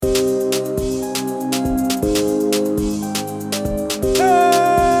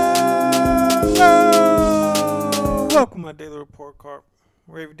my daily report card,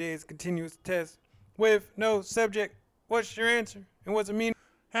 where every day is a continuous test with no subject. What's your answer? And what's it mean?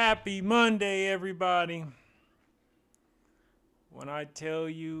 Happy Monday, everybody. When I tell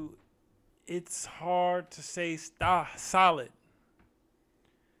you it's hard to stay solid,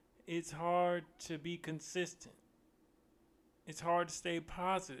 it's hard to be consistent, it's hard to stay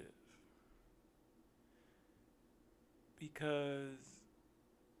positive because,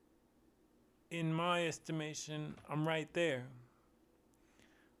 in my estimation, I'm right there.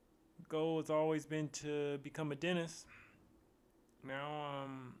 Goal has always been to become a dentist. Now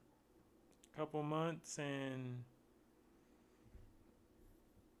I'm a couple months and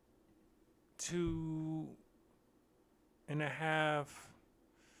 2.5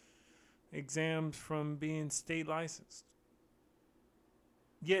 exams from being state licensed.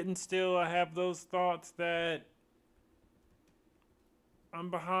 Yet and still, I have those thoughts that I'm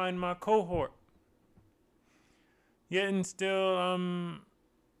behind my cohort. Yet and still, I'm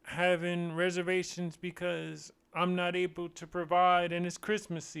having reservations because I'm not able to provide and it's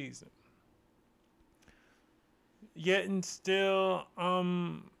Christmas season. Yet and still,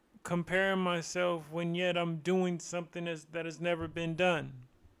 I'm comparing myself when yet I'm doing something that has never been done.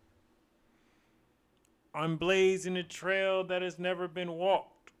 I'm blazing a trail that has never been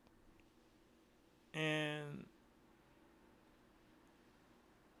walked. And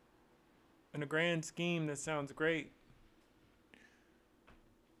in a grand scheme, that sounds great.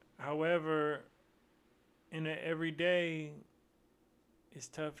 However, in an everyday, it's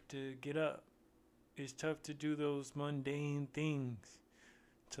tough to get up. It's tough to do those mundane things.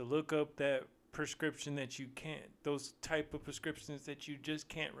 To look up that prescription that you can't, those type of prescriptions that you just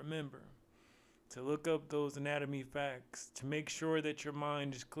can't remember. To look up those anatomy facts, to make sure that your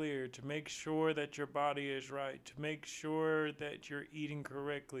mind is clear, to make sure that your body is right, to make sure that you're eating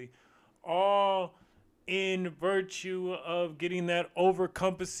correctly. All in virtue of getting that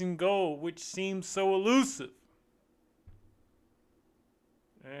overcompassing goal, which seems so elusive.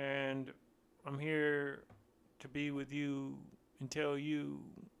 And I'm here to be with you and tell you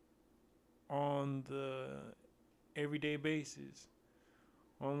on the everyday basis,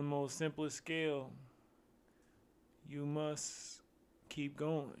 on the most simplest scale, you must keep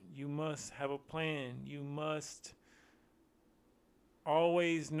going. You must have a plan. You must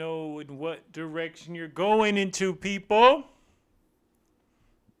always know in what direction you're going into, people.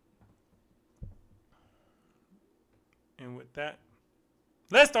 And with that,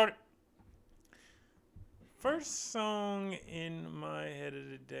 let's start it. First song in my head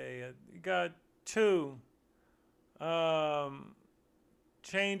of the day. I got two.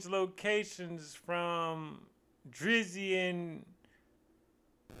 Change locations from Drizzy and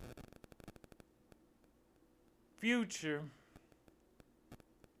Future.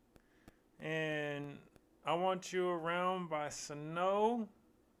 And I Want You Around by Snow.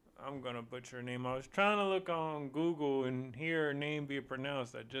 I'm going to butcher her name. I was trying to look on Google and hear her name be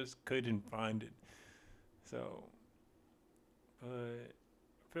pronounced. I just couldn't find it. So, but I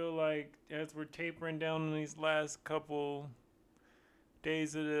feel like as we're tapering down in these last couple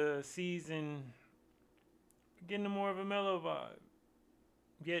days of the season, getting more of a mellow vibe,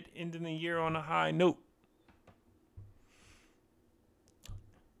 yet ending the year on a high note.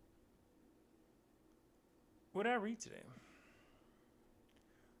 What did I read today?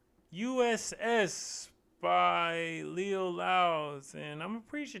 USS by Leo Laus, and I'm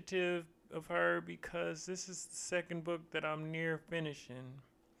appreciative of her because this is the second book that I'm near finishing.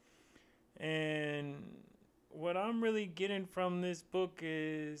 And what I'm really getting from this book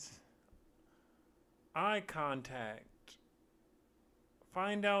is eye contact.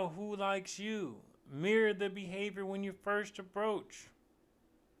 Find out who likes you. Mirror the behavior when you first approach.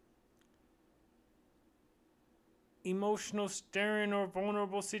 Emotional stirring or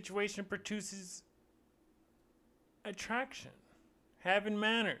vulnerable situation produces attraction, having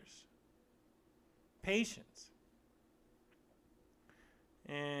manners, patience.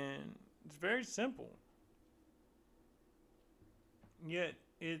 And it's very simple. Yet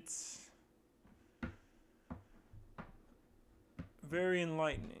it's very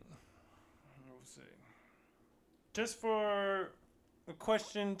enlightening, I would say. Just for a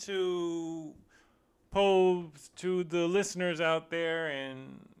question to pose to the listeners out there,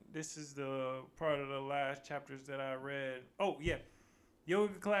 and this is the part of the last chapters that I read. Oh, yeah.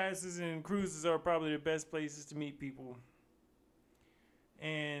 Yoga classes and cruises are probably the best places to meet people.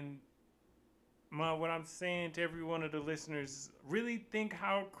 And what I'm saying to every one of the listeners, really think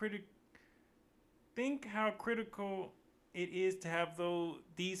how critical it is to have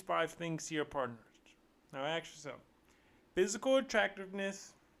these 5 things to your partners. Now ask yourself: physical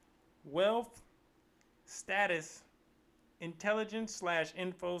attractiveness, wealth, status, intelligence slash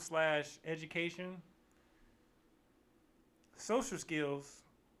info slash education, social skills,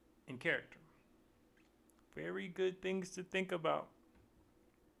 and character. Very good things to think about.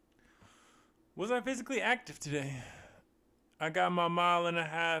 Was I physically active today? I got my 1.5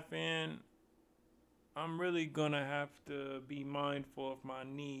 miles in. I'm really gonna have to be mindful of my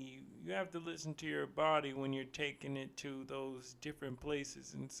knee. You have to listen to your body when you're taking it to those different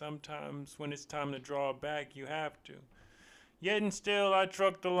places, and sometimes when it's time to draw back, you have to. Yet and still, I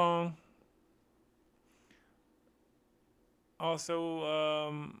trucked along.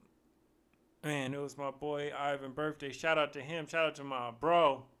 Also, man, it was my boy Ivan's birthday. Shout out to him. Shout out to my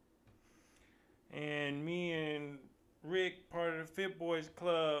bro. And me and Rick, part of the Fit Boys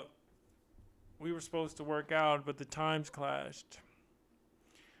Club, we were supposed to work out, but the times clashed.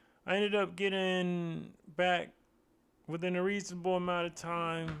 I ended up getting back within a reasonable amount of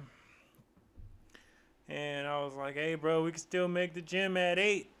time. And I was like, hey, bro, we can still make the gym at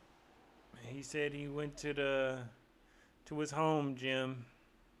 8. He said he went to his home gym.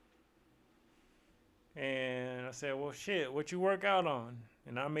 And I said, well, shit, what you work out on?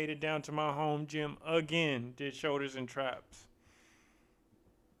 And I made it down to my home gym again, did shoulders and traps.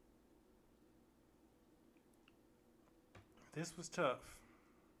 This was tough.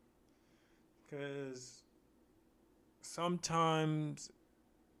 Because sometimes,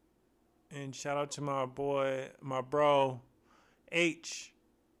 and shout out to my boy, my bro, H,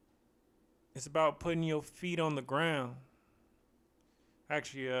 it's about putting your feet on the ground.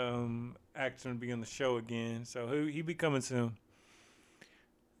 Actually, Action will be on the show again, so he be coming soon.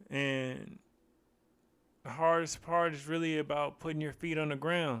 And the hardest part is really about putting your feet on the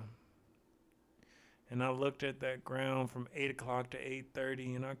ground. And I looked at that ground from 8 o'clock to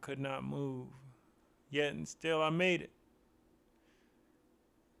 8:30, and I could not move. Yet and still, I made it.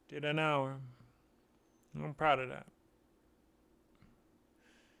 Did an hour. I'm proud of that.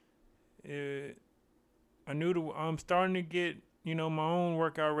 I'm starting to get, my own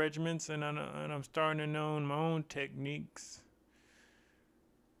workout regimens, and I'm starting to know my own techniques.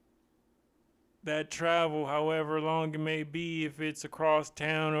 That travel, however long it may be, if it's across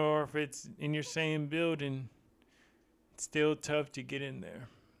town or if it's in your same building, it's still tough to get in there.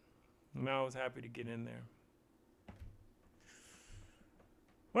 And I was happy to get in there.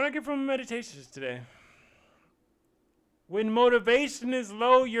 What I get from meditations today? When motivation is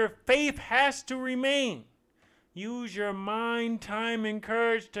low, your faith has to remain. Use your mind, time, and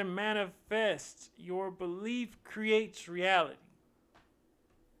courage to manifest. Your belief creates reality.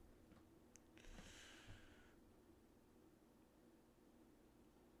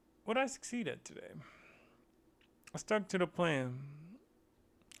 What I succeed at today? I stuck to the plan.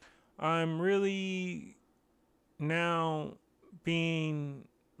 I'm really now being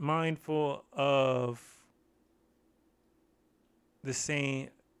mindful of the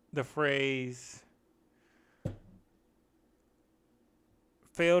phrase,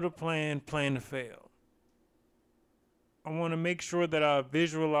 fail to plan, plan to fail. I want to make sure that I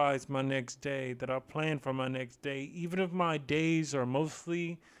visualize my next day, that I plan for my next day. Even if my days are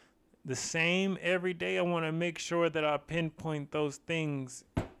mostly the same every day, I want to make sure that I pinpoint those things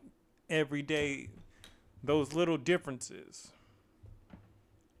every day, those little differences.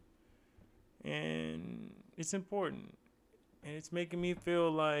 And it's important. And it's making me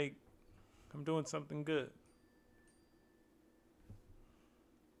feel like I'm doing something good.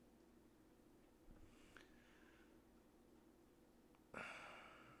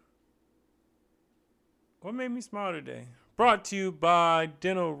 What made me smile today? Brought to you by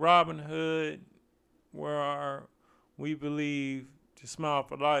Dental Robin Hood, where we believe to smile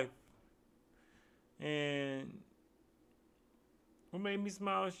for life. And what made me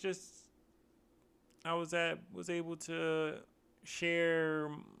smile is just I was able to share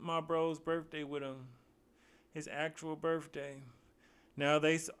my bro's birthday with him, his actual birthday. Now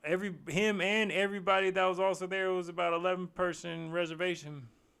him and everybody that was also there, it was about 11-person reservation.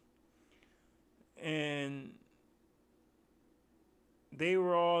 And they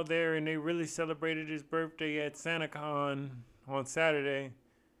were all there, and they really celebrated his birthday at SantaCon on Saturday,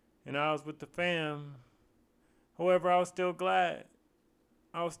 and I was with the fam. However, I was still glad.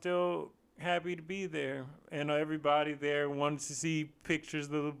 I was still happy to be there, and everybody there wanted to see pictures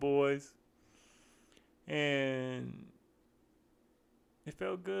of the boys, and it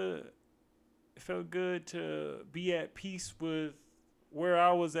felt good. It felt good to be at peace with where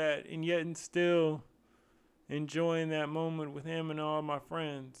I was at, and yet and still enjoying that moment with him and all my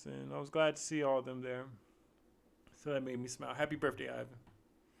friends. And I was glad to see all of them there. So that made me smile. Happy birthday, Ivan.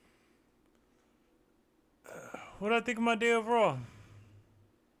 What do I think of my day overall?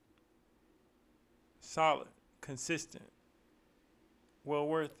 Solid, consistent. well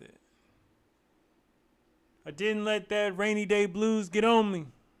worth it. I didn't let that rainy day blues get on me.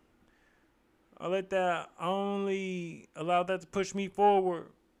 I only allowed that to push me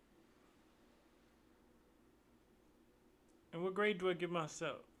forward. And what grade do I give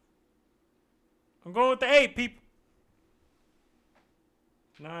myself? I'm going with the A, people.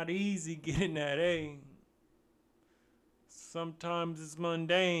 Not easy getting that A. Sometimes it's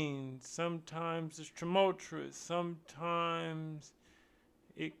mundane. Sometimes it's tumultuous. Sometimes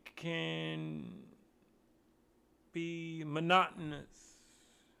it can be monotonous.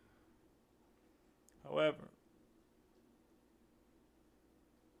 However,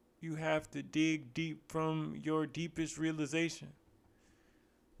 you have to dig deep from your deepest realization.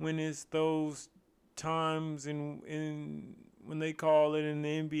 When it's those times in when they call it in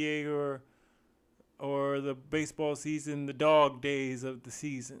the NBA or the baseball season, the dog days of the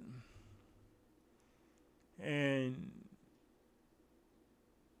season. And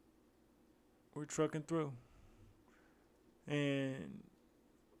we're trucking through. And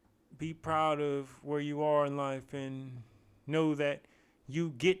be proud of where you are in life and know that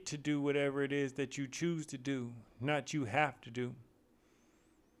you get to do whatever it is that you choose to do, not you have to do.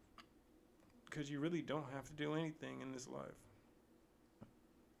 Because you really don't have to do anything in this life.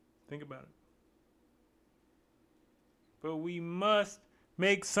 Think about it. But we must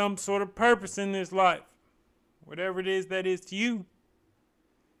make some sort of purpose in this life. Whatever it is that is to you.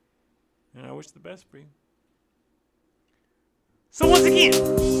 And I wish the best for you. So once again,